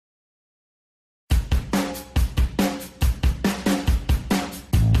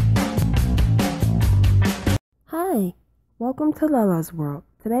Welcome to Lala's World.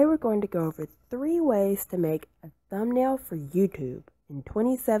 Today we're going to go over 3 ways to make a thumbnail for YouTube in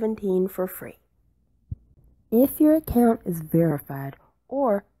 2017 for free. If your account is verified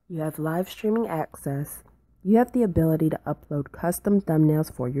or you have live streaming access, you have the ability to upload custom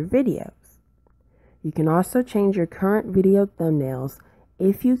thumbnails for your videos. You can also change your current video thumbnails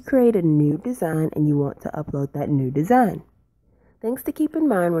if you create a new design and you want to upload that new design. Things to keep in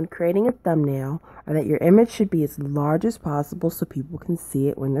mind when creating a thumbnail are that your image should be as large as possible so people can see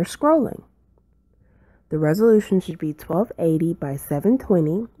it when they're scrolling. The resolution should be 1280 by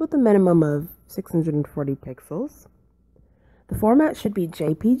 720 with a minimum of 640 pixels. The format should be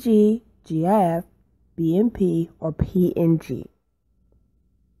JPG, GIF, BMP, or PNG.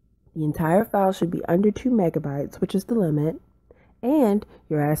 The entire file should be under 2 megabytes, which is the limit, and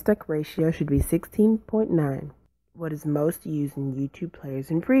your aspect ratio should be 16.9. What is most used in YouTube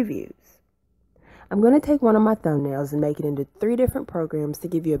players and previews. I'm going to take one of my thumbnails and make it into 3 different programs to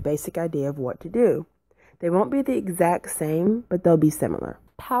give you a basic idea of what to do. They won't be the exact same, but they'll be similar.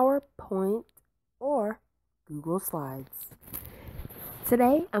 PowerPoint or Google Slides.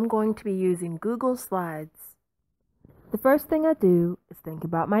 Today I'm going to be using Google Slides. The first thing I do is think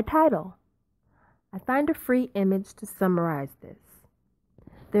about my title. I find a free image to summarize this.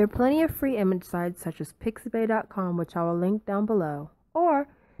 There are plenty of free image sites such as pixabay.com, which I will link down below, or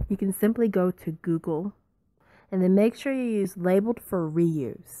you can simply go to Google and then make sure you use labeled for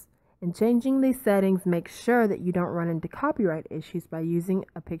reuse. In changing these settings, make sure that you don't run into copyright issues by using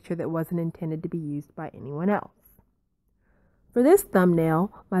a picture that wasn't intended to be used by anyone else. For this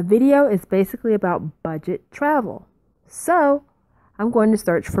thumbnail, my video is basically about budget travel, so I'm going to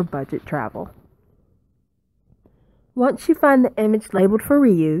search for budget travel. Once you find the image labeled for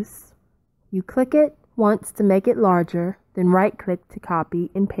reuse, you click it once to make it larger, then right-click to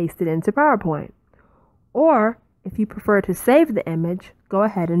copy and paste it into PowerPoint. Or, if you prefer to save the image, go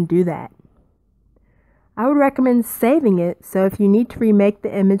ahead and do that. I would recommend saving it so if you need to remake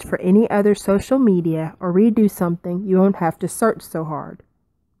the image for any other social media or redo something, you won't have to search so hard.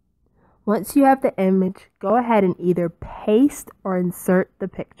 Once you have the image, go ahead and either paste or insert the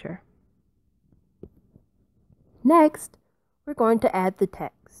picture. Next, we're going to add the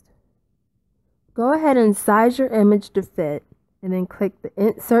text. Go ahead and size your image to fit, and then click the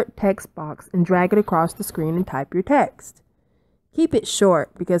Insert Text box and drag it across the screen and type your text. Keep it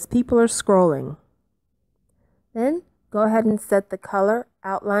short because people are scrolling. Then, go ahead and set the color,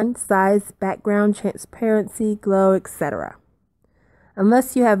 outline, size, background, transparency, glow, etc.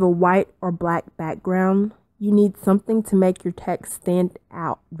 Unless you have a white or black background, you need something to make your text stand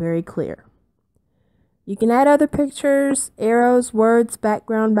out very clear. You can add other pictures, arrows, words,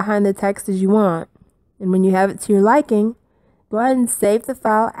 background behind the text as you want. And when you have it to your liking, go ahead and save the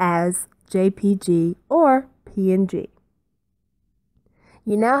file as JPG or PNG.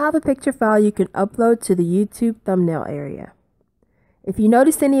 You now have a picture file you can upload to the YouTube thumbnail area. If you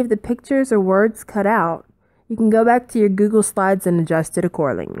notice any of the pictures or words cut out, you can go back to your Google Slides and adjust it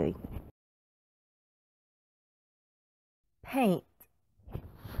accordingly. Paint.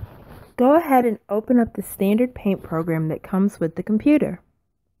 Go ahead and open up the standard paint program that comes with the computer.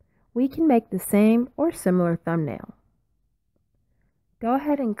 We can make the same or similar thumbnail. Go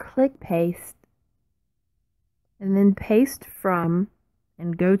ahead and click paste and then paste from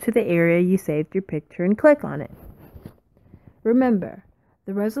and go to the area you saved your picture and click on it. Remember,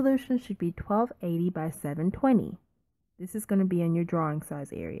 the resolution should be 1280 by 720. This is going to be in your drawing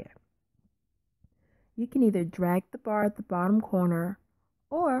size area. You can either drag the bar at the bottom corner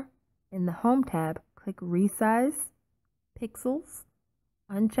or in the Home tab, click Resize, Pixels,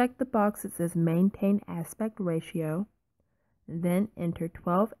 uncheck the box that says Maintain Aspect Ratio, and then enter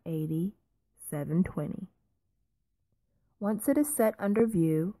 1280, 720. Once it is set under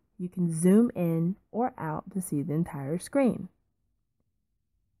View, you can zoom in or out to see the entire screen.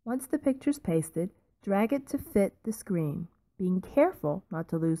 Once the picture is pasted, drag it to fit the screen, being careful not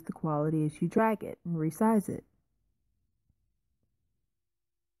to lose the quality as you drag it and resize it.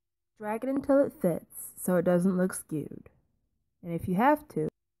 Drag it until it fits so it doesn't look skewed. And if you have to,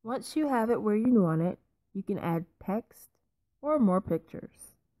 once you have it where you want it, you can add text or more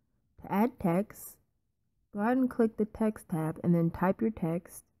pictures. To add text, go ahead and click the Text tab and then type your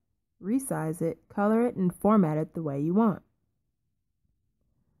text, resize it, color it, and format it the way you want.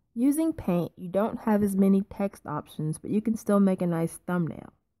 Using Paint, you don't have as many text options, but you can still make a nice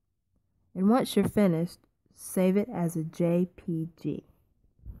thumbnail. And once you're finished, save it as a JPG.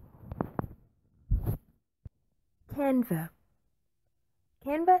 Canva.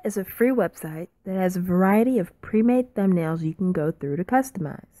 Canva is a free website that has a variety of pre-made thumbnails you can go through to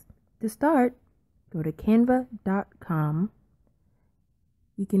customize. To start, go to canva.com.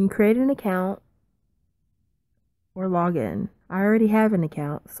 You can create an account or log in. I already have an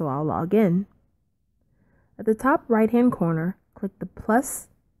account, so I'll log in. At the top right-hand corner, click the plus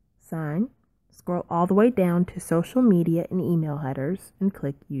sign, scroll all the way down to social media and email headers, and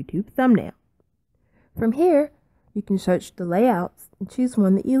click YouTube thumbnail. From here, you can search the layouts and choose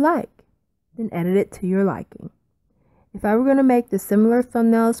one that you like, then edit it to your liking. If I were going to make the similar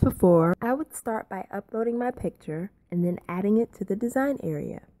thumbnail as before, I would start by uploading my picture and then adding it to the design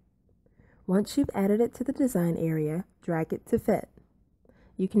area. Once you've added it to the design area, drag it to fit.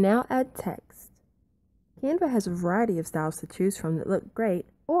 You can now add text. Canva has a variety of styles to choose from that look great,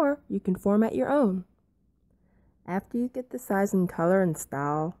 or you can format your own. After you get the size and color and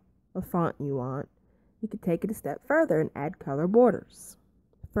style of font you want, you can take it a step further and add color borders.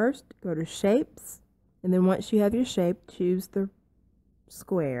 First, go to Shapes, and then once you have your shape, choose the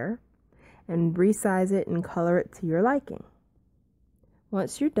square and resize it and color it to your liking.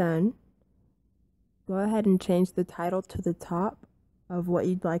 Once you're done, go ahead and change the title to the top of what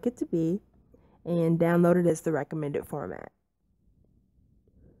you'd like it to be and download it as the recommended format.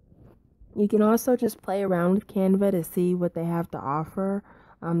 You can also just play around with Canva to see what they have to offer.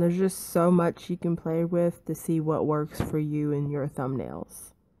 There's just so much you can play with to see what works for you and your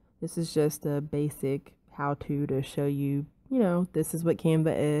thumbnails. This is just a basic how-to to show you, this is what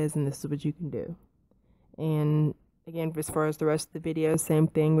Canva is and this is what you can do. And again, as far as the rest of the video, same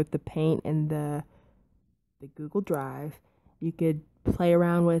thing with the paint and the Google Drive. You could play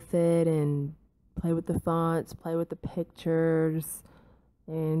around with it and play with the fonts, play with the pictures,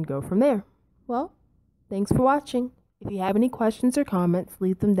 and go from there. Well, thanks for watching. If you have any questions or comments,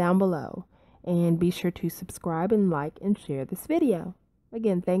 leave them down below. And be sure to subscribe and like and share this video.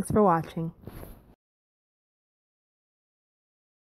 Again, thanks for watching.